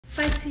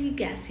Fussy,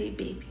 gassy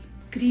baby.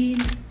 Green,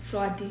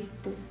 frothy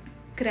poop.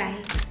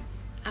 Crying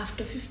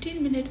after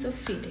 15 minutes of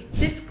feeding.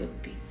 This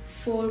could be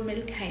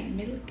Foremilk,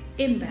 Hindmilk,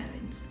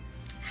 Imbalance.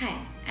 Hi,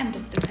 I'm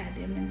Dr.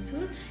 Sadia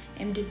Mansoor,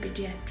 MD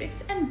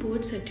Pediatrics and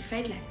board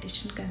certified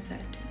lactation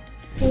consultant.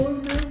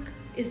 Foremilk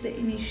is the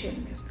initial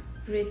milk,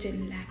 rich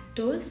in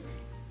lactose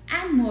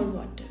and more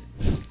water.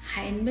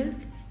 Hindmilk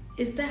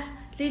is the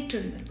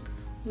lateral milk,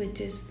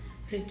 which is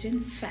rich in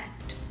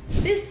fat.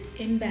 This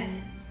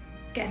imbalance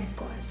can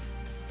cause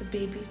the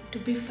baby to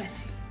be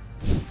fussy.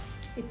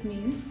 It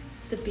means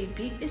the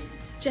baby is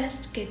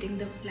just getting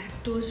the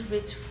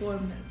lactose-rich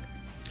foremilk.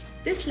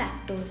 This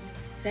lactose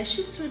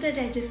rushes through the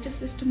digestive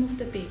system of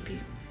the baby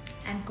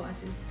and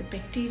causes the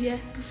bacteria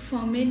to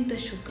ferment the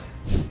sugar,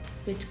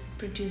 which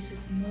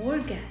produces more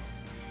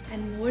gas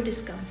and more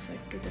discomfort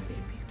to the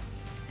baby.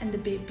 And the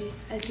baby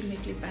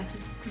ultimately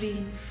passes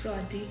green,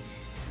 frothy,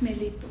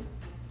 smelly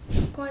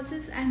poop.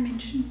 Causes I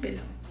mentioned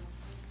below.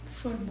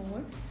 For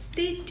more,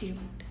 stay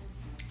tuned.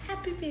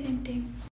 Happy parenting!